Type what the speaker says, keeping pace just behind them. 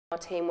Our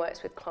team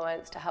works with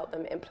clients to help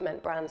them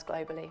implement brands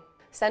globally.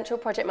 Central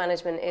project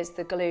management is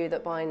the glue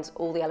that binds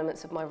all the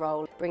elements of my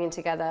role, bringing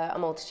together a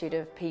multitude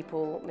of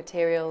people,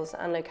 materials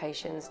and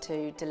locations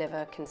to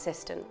deliver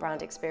consistent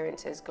brand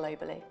experiences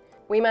globally.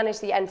 We manage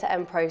the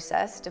end-to-end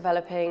process,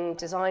 developing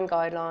design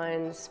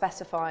guidelines,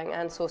 specifying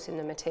and sourcing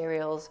the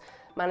materials,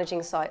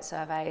 managing site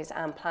surveys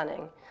and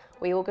planning.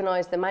 We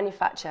organise the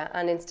manufacture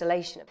and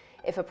installation.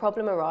 If a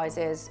problem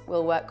arises,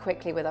 we'll work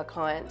quickly with our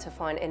client to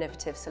find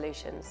innovative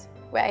solutions.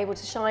 We're able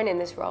to shine in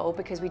this role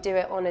because we do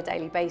it on a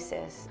daily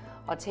basis.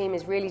 Our team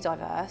is really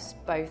diverse,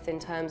 both in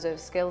terms of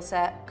skill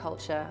set,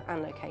 culture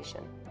and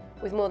location.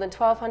 With more than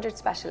 1,200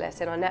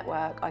 specialists in our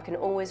network, I can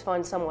always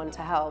find someone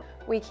to help.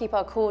 We keep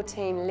our core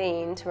team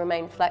lean to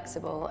remain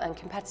flexible and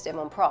competitive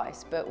on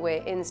price, but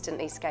we're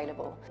instantly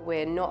scalable.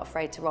 We're not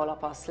afraid to roll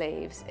up our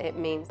sleeves. It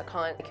means the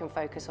client can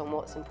focus on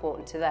what's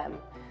important to them,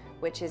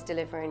 which is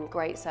delivering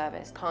great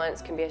service.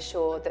 Clients can be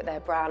assured that their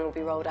brand will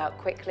be rolled out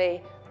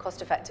quickly,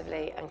 cost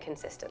effectively and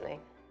consistently.